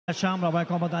chambre, on va un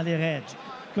combat dans les raids.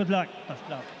 Good luck. Tough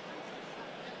luck.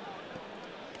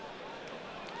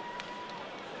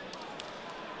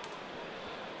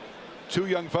 Two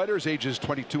young fighters, ages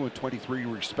 22 and 23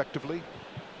 respectively.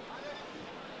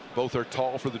 Both are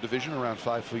tall for the division, around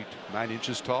 5 feet 9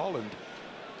 inches tall, and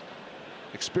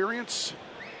experience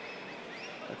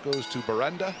that goes to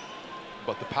Baranda,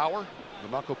 but the power, the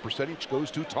knockout percentage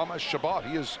goes to Thomas Chabot.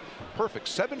 He is perfect,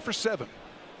 7 for 7.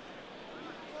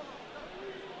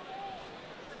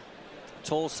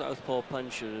 Tall southpaw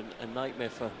puncher, a nightmare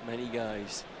for many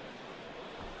guys.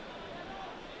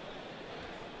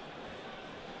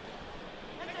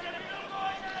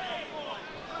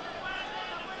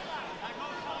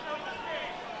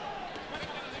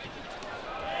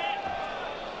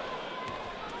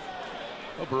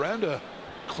 Well, Baranda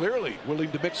clearly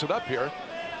willing to mix it up here.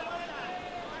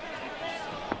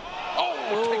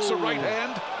 Oh, takes a right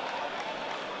hand.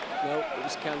 No, it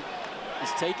was count.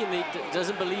 He's taking the.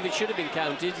 Doesn't believe it should have been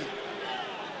counted.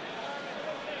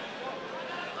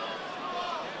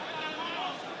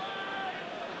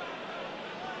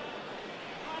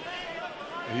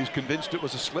 He's convinced it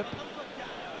was a slip.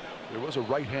 There was a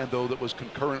right hand, though, that was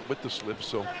concurrent with the slip,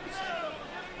 so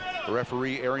the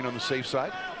referee erring on the safe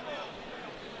side.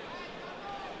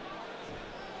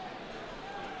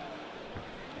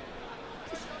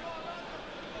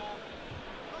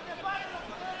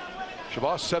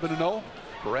 Chabot 7-0,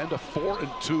 Baranda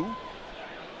 4-2.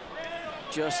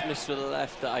 Just missed with the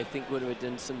left that I think would have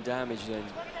done some damage then.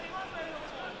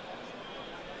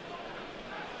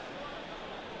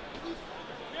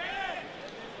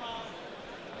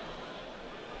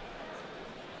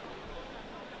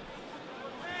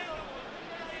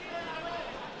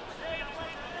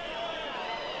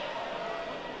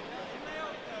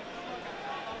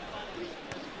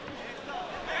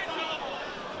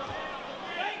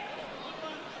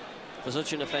 For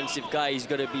such an offensive guy, he's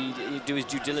got to do his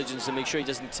due diligence and make sure he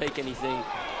doesn't take anything.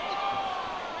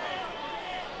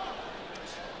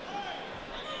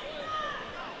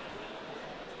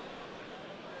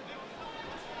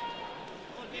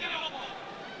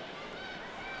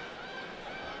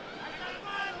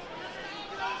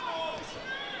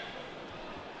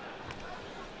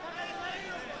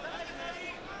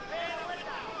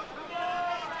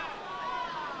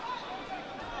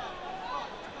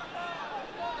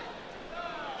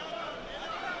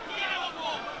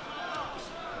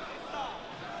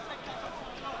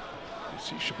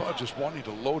 See Chabot just wanting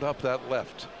to load up that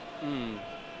left.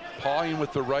 Pawing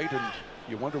with the right, and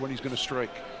you wonder when he's going to strike.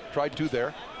 Tried to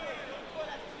there.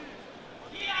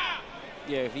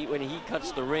 Yeah, when he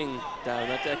cuts the ring down,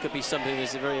 that could be something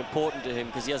that's very important to him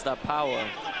because he has that power.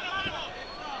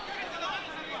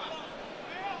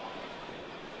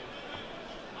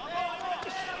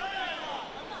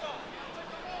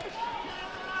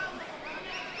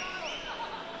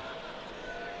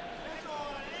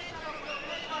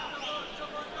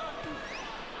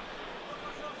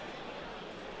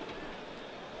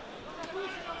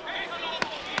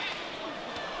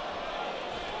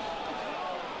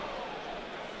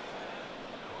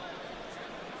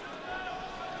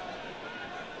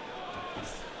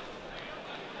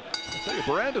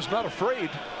 Baranda's not afraid.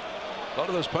 A lot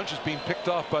of those punches being picked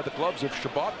off by the gloves of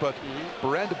Chabot, but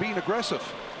Baranda being aggressive.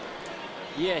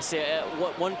 Yes,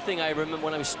 one thing I remember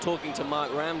when I was talking to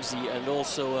Mark Ramsey and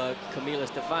also Camila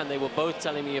Stefan, they were both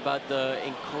telling me about the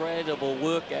incredible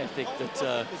work ethic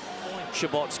that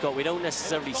Chabot's got. We don't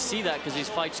necessarily see that because his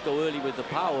fights go early with the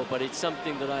power, but it's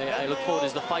something that I look forward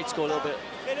as the fights go a little bit,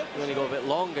 when they go a bit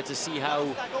longer, to see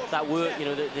how that work, you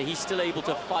know, that he's still able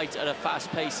to fight at a fast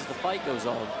pace as the fight goes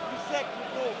on.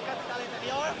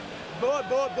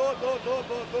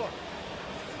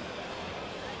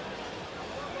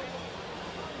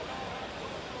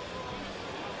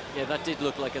 Yeah, that did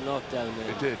look like a knockdown there.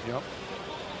 It did, yep.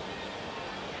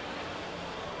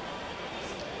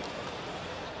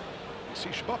 You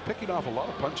see Chabot picking off a lot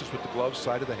of punches with the gloves,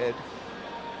 side of the head.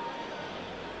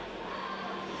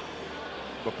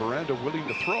 But Baranda willing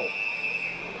to throw.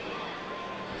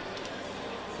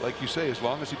 Like you say, as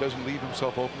long as he doesn't leave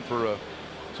himself open for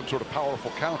some sort of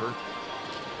powerful counter.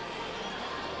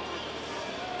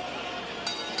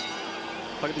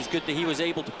 But it was good that he was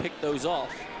able to pick those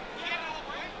off.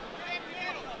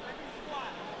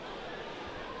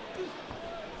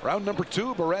 Round number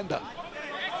 2, Baranda.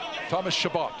 Thomas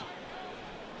Chabot.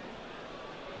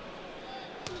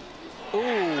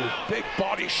 Ooh, big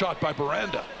body shot by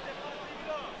Baranda.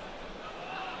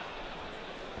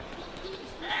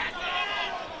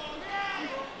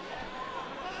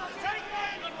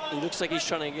 It looks like he's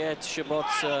trying to get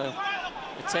Chabot's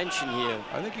attention here.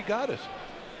 I think he got it.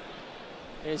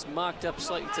 is marked up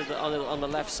slightly to the, on the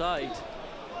left side.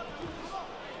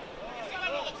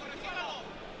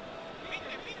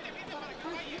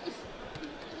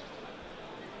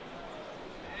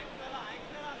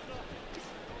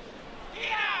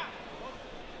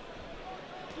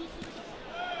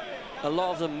 A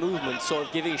lot of the movement sort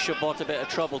of giving Chabot a bit of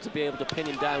trouble to be able to pin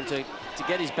him down to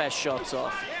get his best shots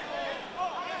off.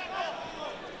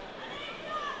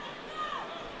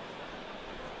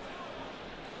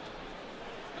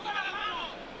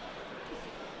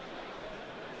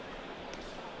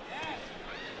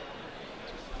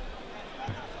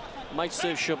 Might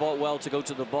serve Chabot well to go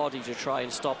to the body to try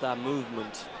and stop that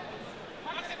movement.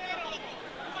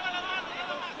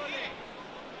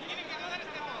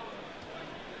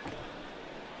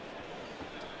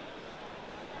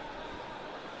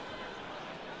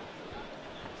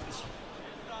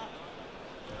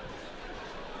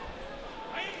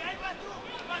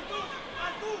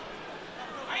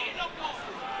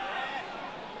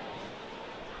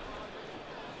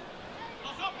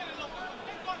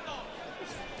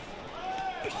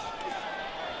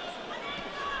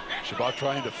 Chabot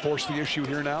trying to force the issue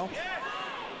here now.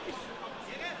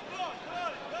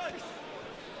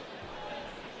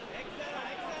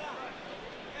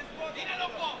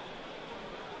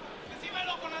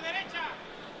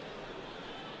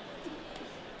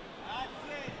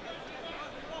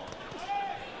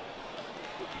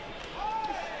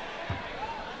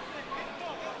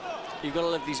 You've got to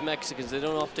love these Mexicans. They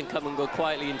don't often come and go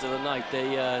quietly into the night.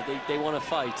 They want to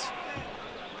fight.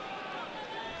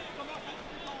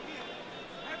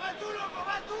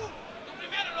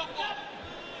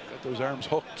 Got those arms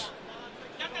hooked.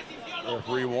 The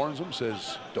referee warns him,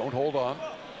 says, don't hold on.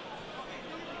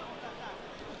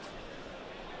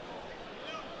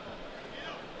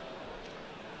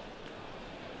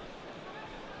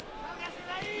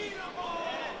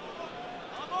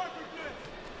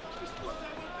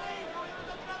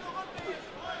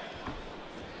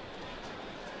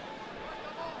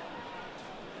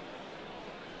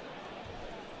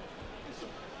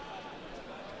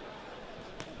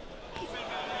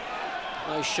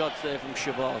 Nice shots there from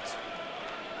Chabot.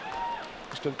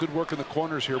 He's done good work in the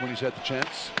corners here when he's had the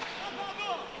chance.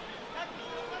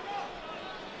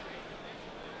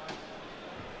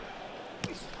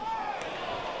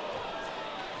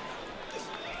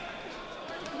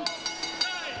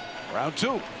 Round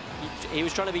two. He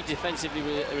was trying to be defensively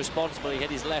responsible. He had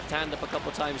his left hand up a couple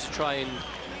of times to try and,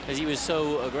 as he was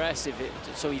so aggressive,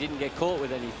 so he didn't get caught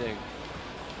with anything.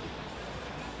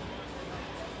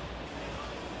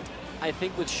 I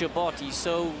think with Chabot, he's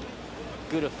so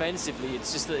good offensively.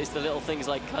 It's just that it's the little things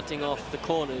like cutting off the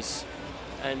corners,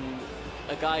 and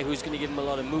a guy who's going to give him a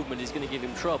lot of movement is going to give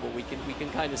him trouble. We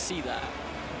can kind of see that.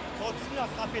 Continue à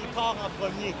frapper le corps en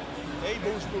premier. Il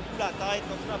bouge beaucoup la tête,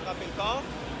 continue à frapper le corps.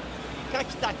 Quand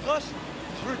il t'accroche,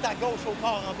 je veux ta gauche au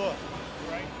corps en bas.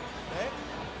 Right. Okay?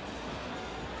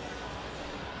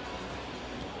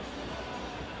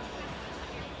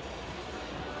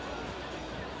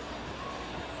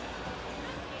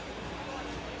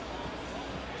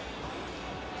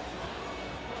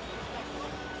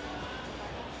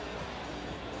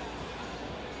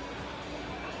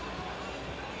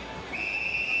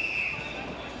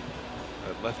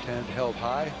 Left hand held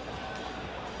high.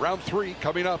 Round three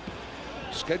coming up.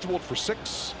 Scheduled for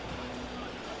 6.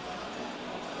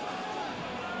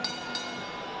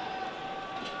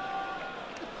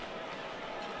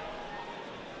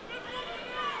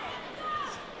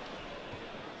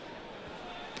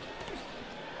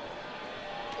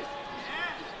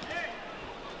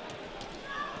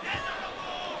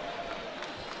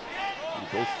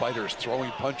 Both fighters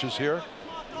throwing punches here.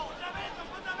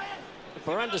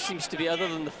 Baranda seems to be, other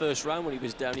than the first round when he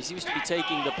was down, he seems to be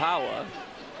taking the power.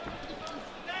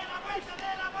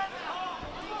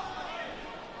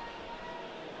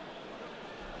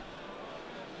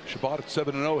 Chabot at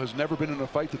 7-0 has never been in a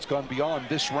fight that's gone beyond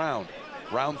this round.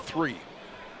 Round 3.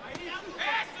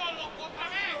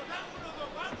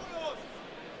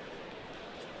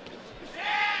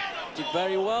 Did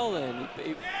very well then.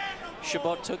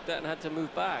 Chabot took that and had to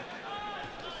move back.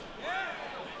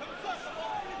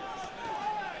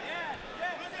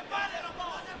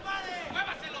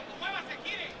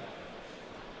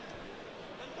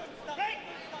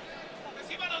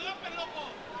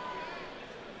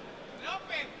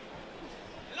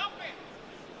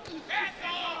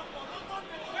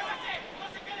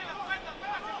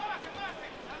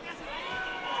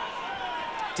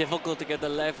 Difficult to get the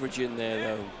leverage in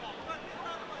there, though.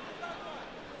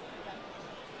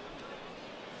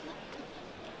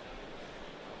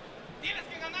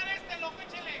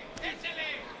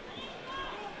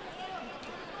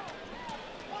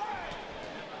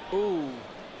 Ooh.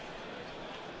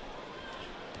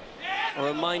 A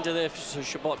reminder there for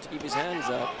Chabot to keep his hands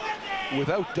up.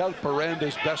 Without doubt,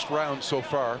 Baranda's best round so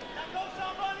far.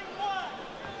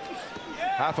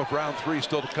 Half of round 3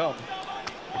 still to come.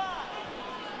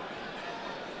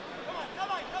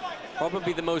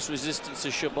 Probably the most resistance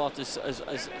that Chabot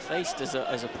has faced as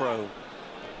a pro.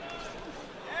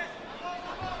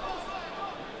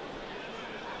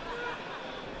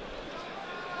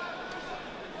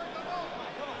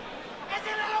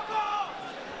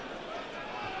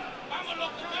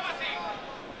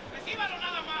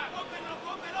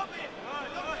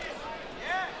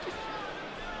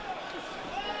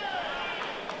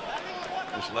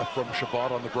 Left from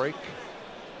Chabot on the break.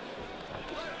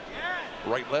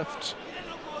 Right, left.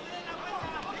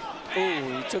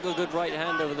 Oh, he took a good right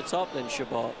hand over the top then,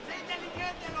 Chabot.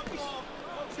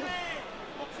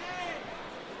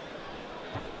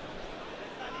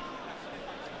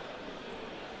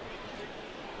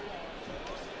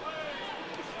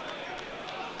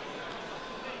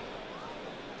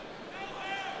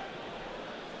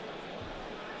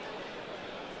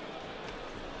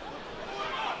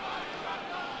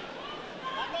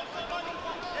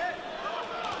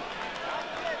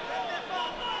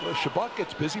 Chabot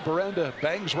gets busy. Baranda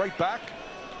bangs right back.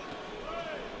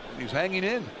 He's hanging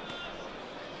in.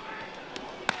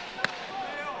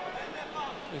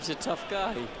 He's a tough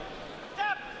guy.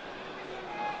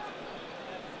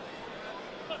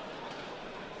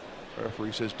 The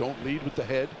referee says don't lead with the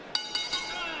head.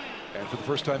 And for the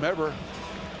first time ever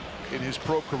in his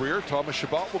pro career, Thomas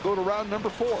Chabot will go to round number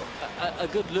 4. A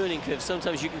good learning curve.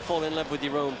 Sometimes you can fall in love with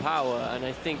your own power, and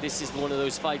I think this is one of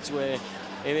those fights where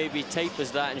it maybe tapers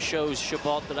that and shows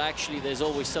Chabot that actually there's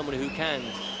always someone who can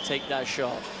take that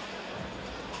shot.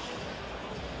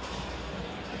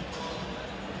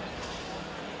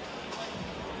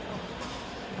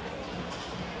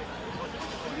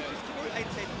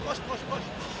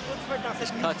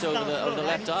 Cut over the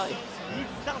left eye.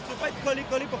 Mi-distance, faut pas être collé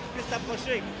pour qu'il puisse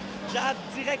t'approcher. Jab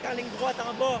direct en ligne droite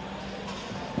en bas.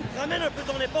 Ramène un peu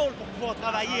ton épaule pour pouvoir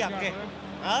travailler après.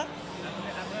 Hein?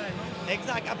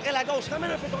 Exact. Après la gauche,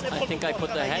 ramène un peu ton épaule. I think I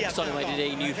put the hex on him. I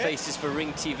did a new Faces for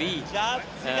Ring TV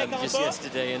just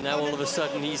yesterday, and now all of a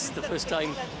sudden he's the first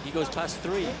time he goes past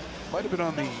 3. Might have been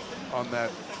on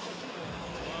that.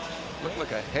 Looked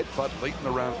like a headbutt late in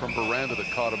the round from Baranda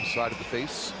that caught him side of the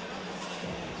face.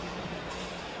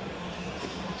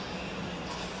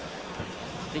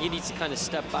 I think he needs to kind of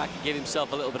step back and give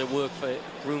himself a little bit of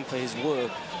room for his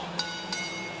work.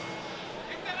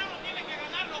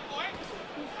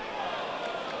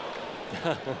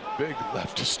 Big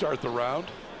left to start the round.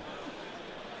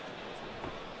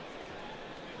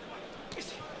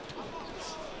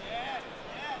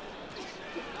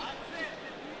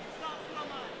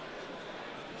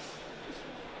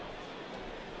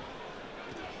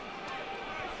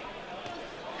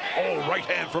 Oh, right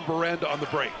hand from Baranda on the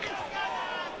break.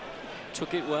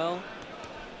 Took it well.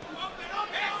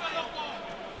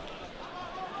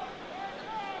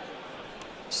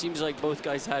 Seems like both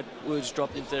guys had words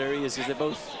dropped into their ears as they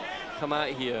both come out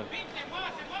here.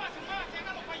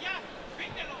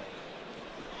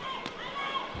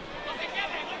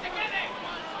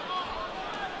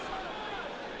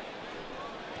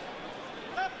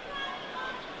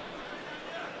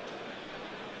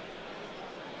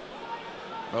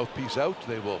 Mouthpiece out,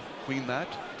 they will clean that.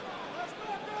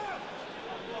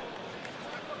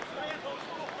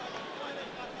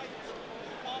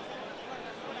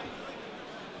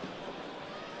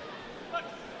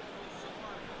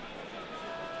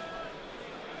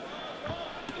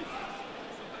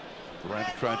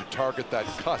 Baranda trying to target that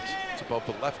cut. It's above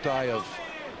the left eye of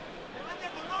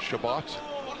Chabot.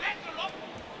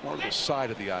 More to the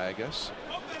side of the eye, I guess.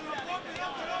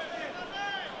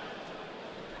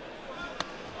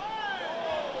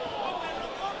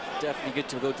 Definitely good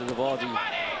to go to the body.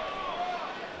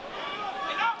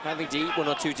 Having to eat 1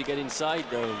 or 2 to get inside,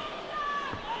 though.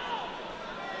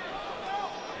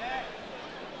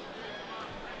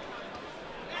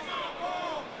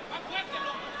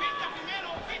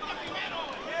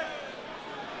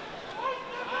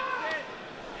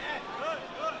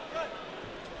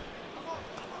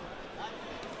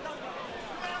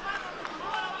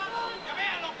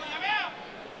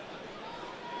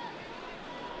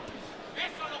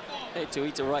 To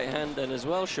eat a right hand then as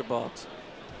well, Chabot.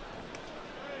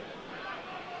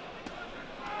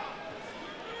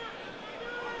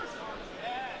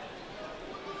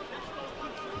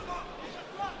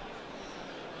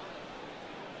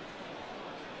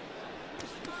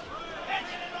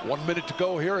 One minute to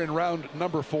go here in round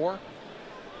number 4.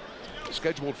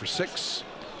 Scheduled for 6.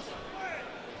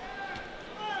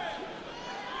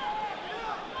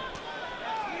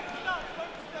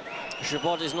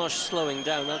 Chabot is not slowing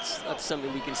down. That's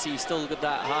something we can see. Still got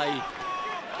that high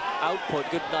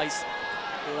output. Good, nice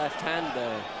left hand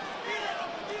there.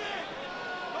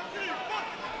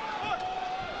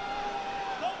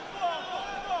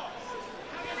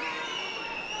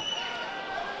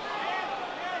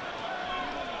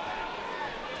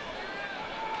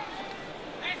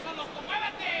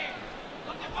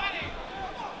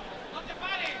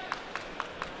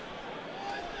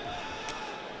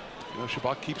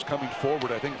 Chabot keeps coming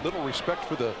forward. I think little respect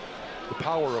for the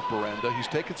power of Baranda. He's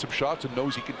taken some shots and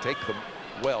knows he can take them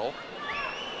well.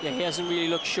 Yeah, he hasn't really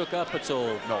looked shook up at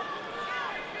all. No.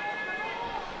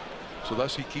 So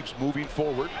thus he keeps moving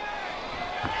forward.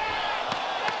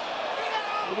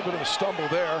 A little bit of a stumble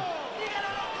there.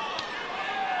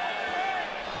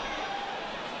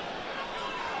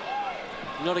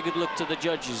 Not a good look to the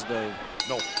judges, though.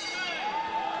 No.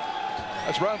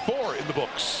 That's round 4 in the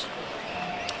books.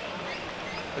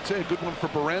 I'd say a good one for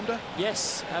Baranda.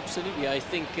 Yes, absolutely. I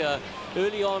think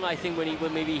early on, I think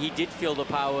when maybe he did feel the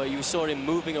power, you saw him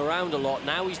moving around a lot.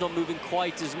 Now he's not moving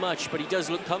quite as much, but he does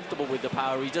look comfortable with the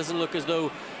power. He doesn't look as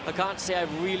though, I can't say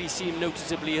I've really seen him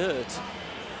noticeably hurt.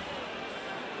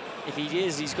 If he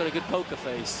is, he's got a good poker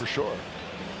face. For sure.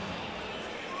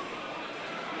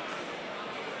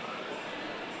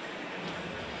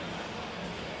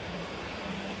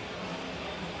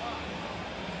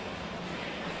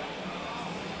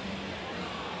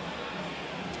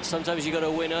 Sometimes you got to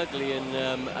win ugly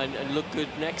and look good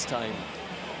next time.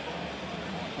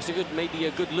 It's maybe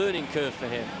a good learning curve for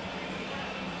him.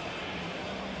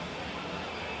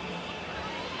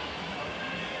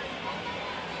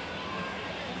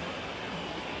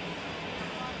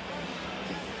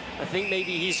 I think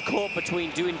maybe he's caught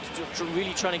between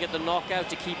really trying to get the knockout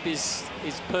to keep his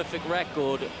perfect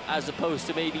record, as opposed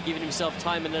to maybe giving himself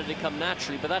time and letting it come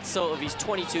naturally. But that's sort of, he's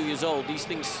 22 years old. These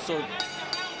things sort of,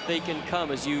 they can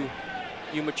come as you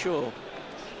mature.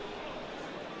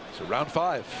 So round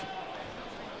 5.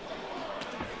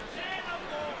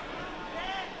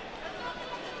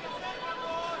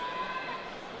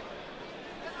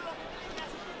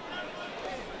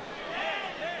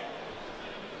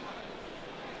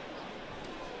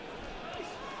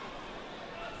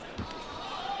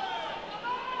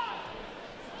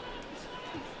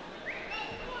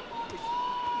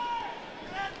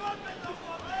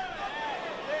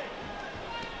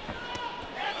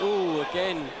 Ooh,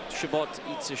 again, Chabot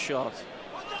eats a shot.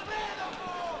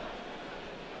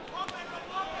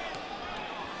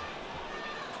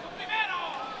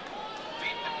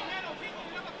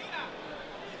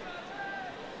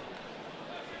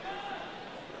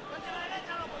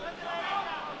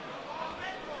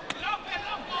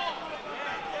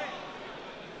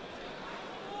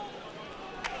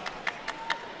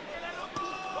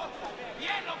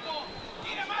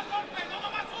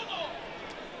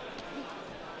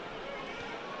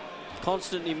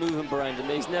 Constantly moving Baranda.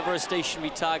 He's never a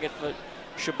stationary target for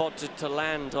Chabot to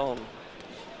land on.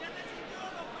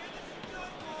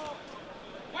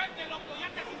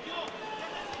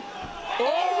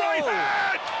 Oh, right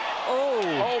hand!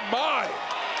 Oh my!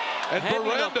 And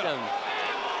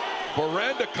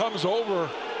Baranda comes over,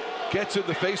 gets in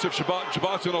the face of Chabot.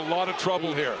 Chabot's in a lot of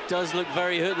trouble here. Does look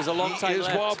very hurt. There's a long time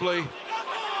left. He is wobbly.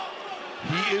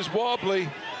 He is wobbly.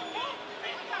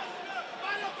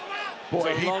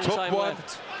 Boy, he took one.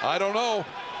 Left. I don't know.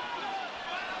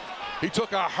 He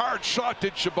took a hard shot,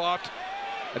 did Chabot.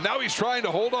 And now he's trying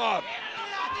to hold on.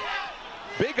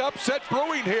 Big upset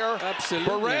brewing here.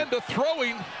 Absolutely. Baranda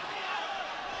throwing.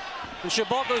 And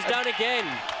Chabot goes down again.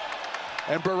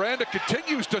 And Baranda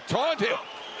continues to taunt him.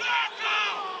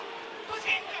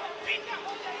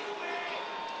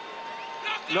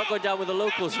 Not going down with the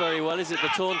locals very well, is it, the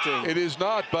taunting? It is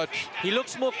not, but... He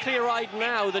looks more clear-eyed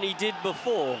now than he did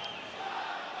before.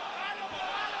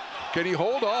 Can he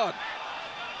hold on?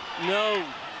 No,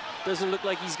 doesn't look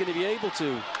like he's going to be able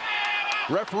to.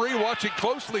 Referee watching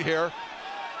closely here.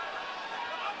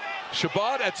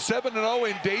 Chabot at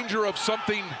 7-0 in danger of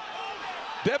something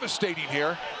devastating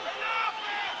here.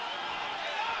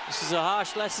 This is a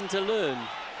harsh lesson to learn.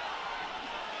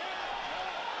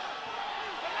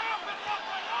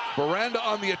 Baranda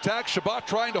on the attack. Chabot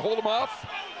trying to hold him off.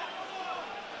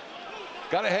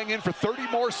 Got to hang in for 30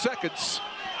 more seconds.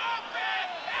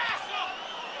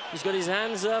 He's got his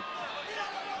hands up.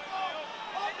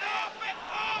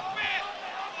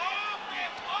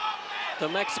 The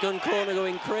Mexican corner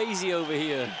going crazy over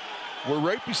here. We're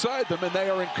right beside them, and they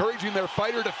are encouraging their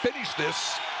fighter to finish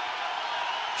this.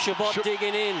 Chabot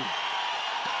digging in.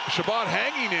 Chabot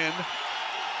hanging in.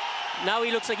 Now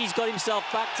he looks like he's got himself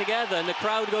back together, and the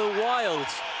crowd go wild.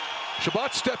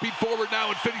 Chabot stepping forward now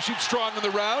and finishing strong in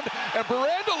the round. And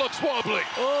Baranda looks wobbly.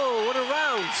 Oh, what a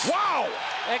round. Wow.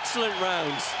 Excellent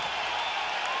rounds.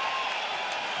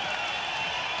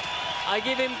 I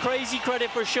give him crazy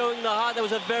credit for showing the heart. That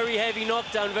was a very heavy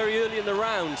knockdown very early in the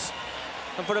rounds.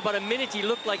 And for about a minute, he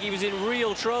looked like he was in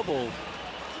real trouble.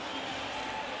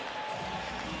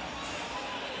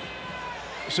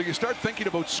 So you start thinking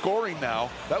about scoring now.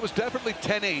 That was definitely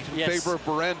 10-8 in favor of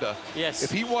Baranda. Yes.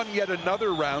 If he won yet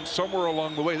another round somewhere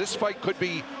along the way, this fight could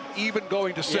be even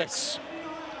going to 6. Yes.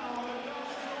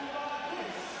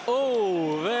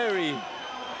 Oh, very.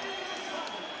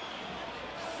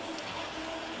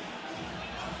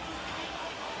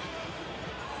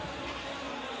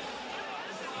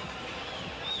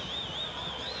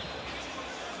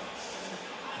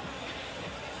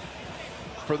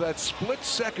 For that split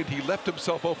second, he left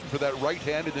himself open for that right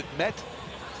hand, and it met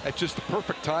at just the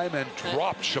perfect time and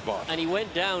dropped Chabot. And he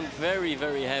went down very,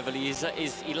 very heavily.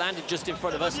 He landed just in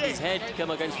front of us. His head came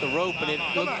against the rope, and it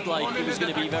looked like it was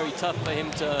going to be very tough for him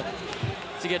to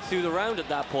get through the round at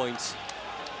that point.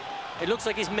 It looks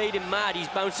like he's made him mad. He's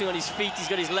bouncing on his feet. He's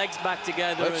got his legs back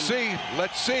together. Let's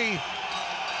see.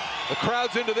 The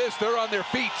crowd's into this. They're on their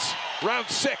feet. Round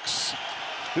 6.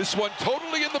 This one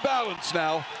totally in the balance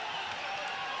now.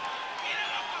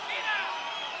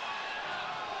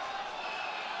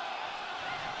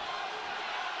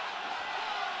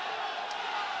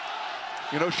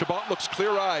 You know, Chabot looks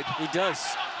clear-eyed. He does.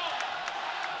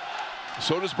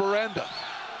 So does Baranda.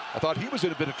 I thought he was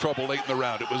in a bit of trouble late in the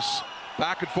round. It was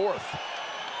back and forth.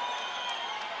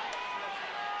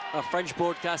 Our French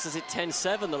broadcast is at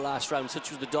 10-7 the last round. Such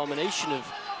was the domination of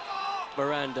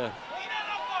Baranda.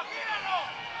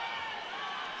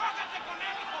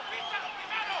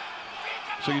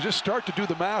 So you just start to do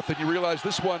the math and you realize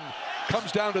this one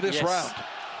comes down to this round.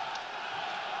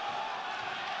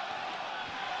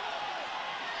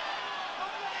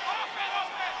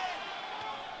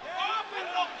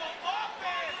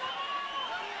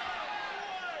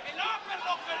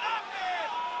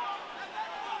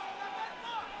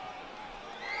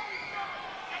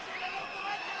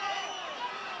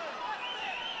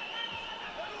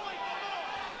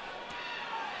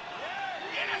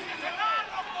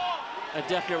 A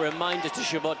definite reminder to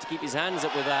Chabot to keep his hands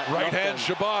up with that. Right hand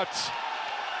Chabot.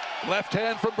 Left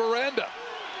hand from Baranda.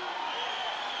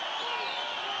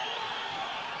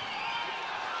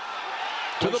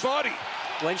 To the body.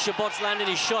 When Chabot's landing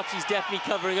his shots, he's definitely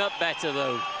covering up better,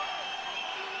 though.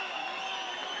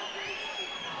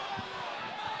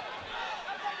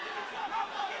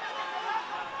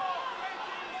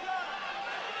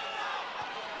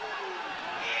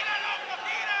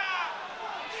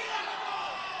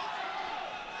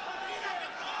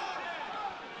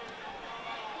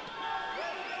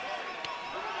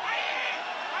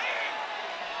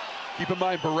 Keep in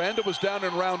mind, Baranda was down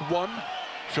in round 1.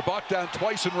 Chabot down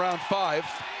twice in round 5.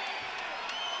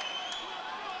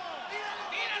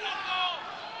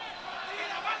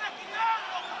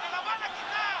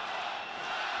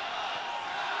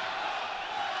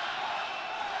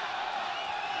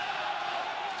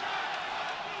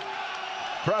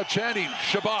 Crowd chanting,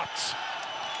 Chabot.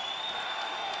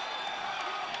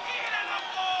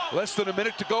 Less than a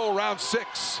minute to go, round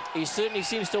 6. He certainly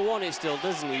seems to want it still,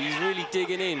 doesn't he? He's really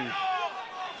digging in.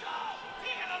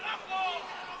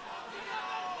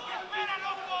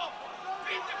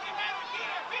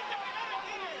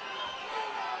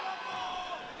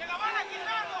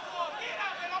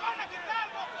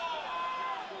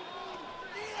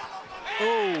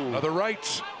 Oh. Another right.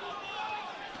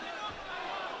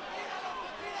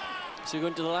 So we're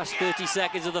going to the last 30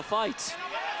 seconds of the fight.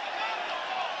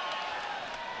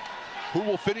 Who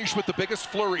will finish with the biggest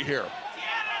flurry here?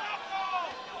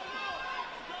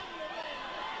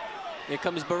 Here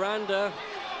comes Baranda.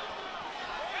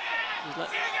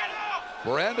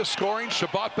 Baranda scoring,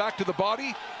 Chabot back to the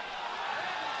body.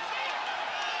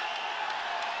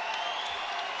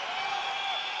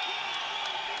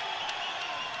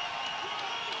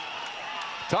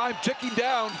 Time ticking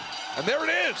down, and there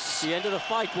it is. The end of the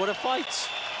fight. What a fight.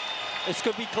 This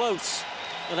could be close,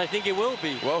 and I think it will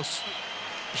be. Well,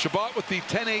 Chabot with the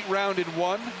 10-8 round in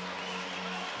 1.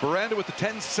 Baranda with the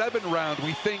 10-7 round,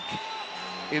 we think,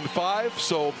 in 5.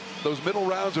 So those middle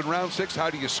rounds in round 6, how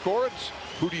do you score it?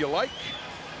 Who do you like?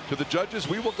 To the judges,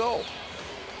 we will go.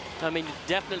 I mean,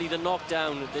 definitely the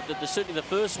knockdown, certainly the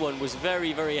first one was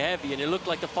very, very heavy, and it looked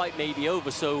like the fight may be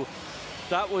over. So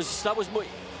that was more,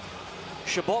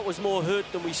 Chabot was more hurt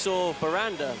than we saw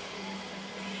Baranda.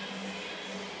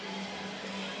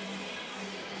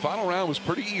 Final round was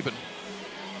pretty even.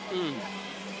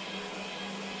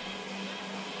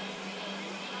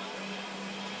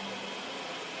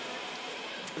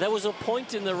 there was a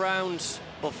point in the round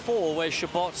before where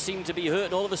Chabot seemed to be hurt,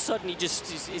 and all of a sudden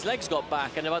his legs got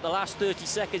back, and about the last 30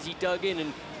 seconds he dug in,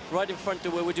 and right in front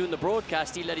of where we're doing the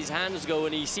broadcast, he let his hands go,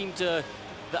 and he seemed to,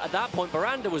 at that point,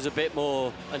 Baranda was a bit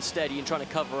more unsteady and trying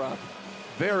to cover up.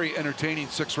 Very entertaining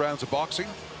 6 rounds of boxing.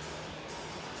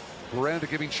 Baranda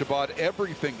giving Chabot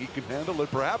everything he can handle and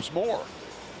perhaps more.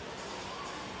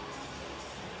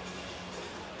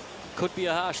 Could be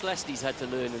a harsh lesson he's had to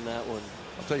learn in that one.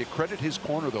 I'll tell you, credit his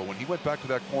corner, though. When he went back to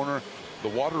that corner, the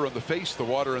water on the face, the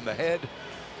water in the head,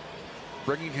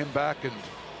 bringing him back and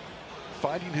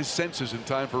finding his senses in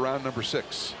time for round number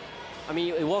 6. I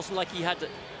mean, it wasn't like he had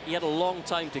a long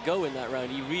time to go in that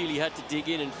round. He really had to dig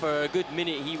in, and for a good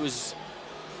minute he was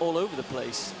all over the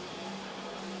place.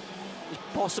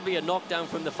 Possibly a knockdown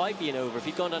from the fight being over. If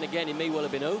he'd gone down again, it may well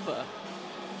have been over.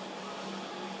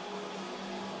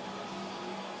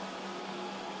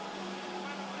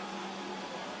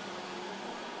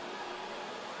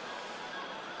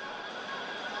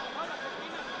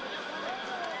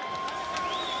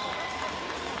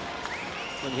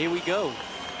 And here we go.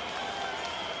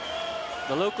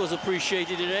 The locals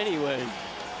appreciated it anyway.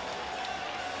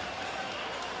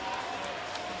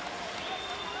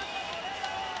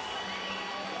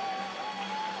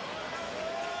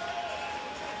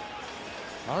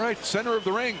 All right, center of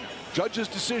the ring, judge's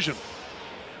decision.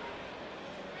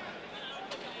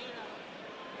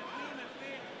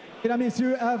 Mesdames,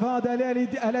 Messieurs, avant d'aller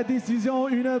à la décision,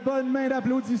 une bonne main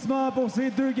d'applaudissements pour ces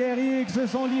deux guerriers qui se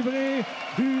sont livrés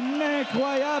une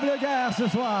incroyable guerre ce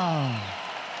soir.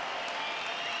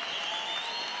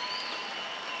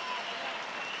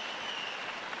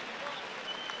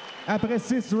 Après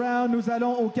 6 rounds, nous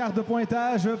allons au quart de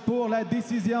pointage pour la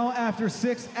décision. After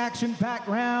 6 action-packed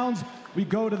rounds, we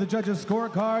go to the judges'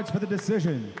 scorecards for the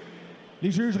decision.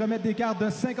 Les juges remettent des cartes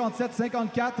de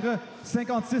 57-54,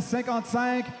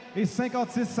 56-55 et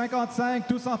 56-55,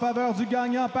 tous en faveur du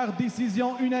gagnant par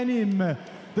décision unanime.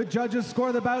 The judges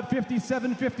scored about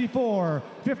 57-54,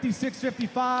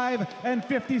 56-55, and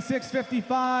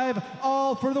 56-55,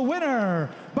 all for the winner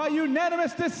by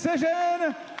unanimous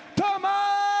decision, Thomas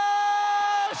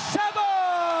Chabot!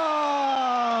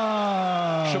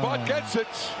 Chabot gets it.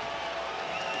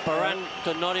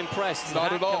 Baranda not impressed.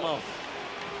 Not at all.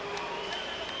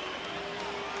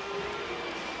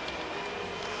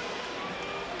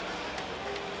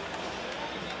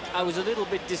 I was a little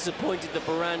bit disappointed that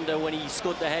Baranda, when he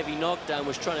scored the heavy knockdown,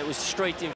 was straight in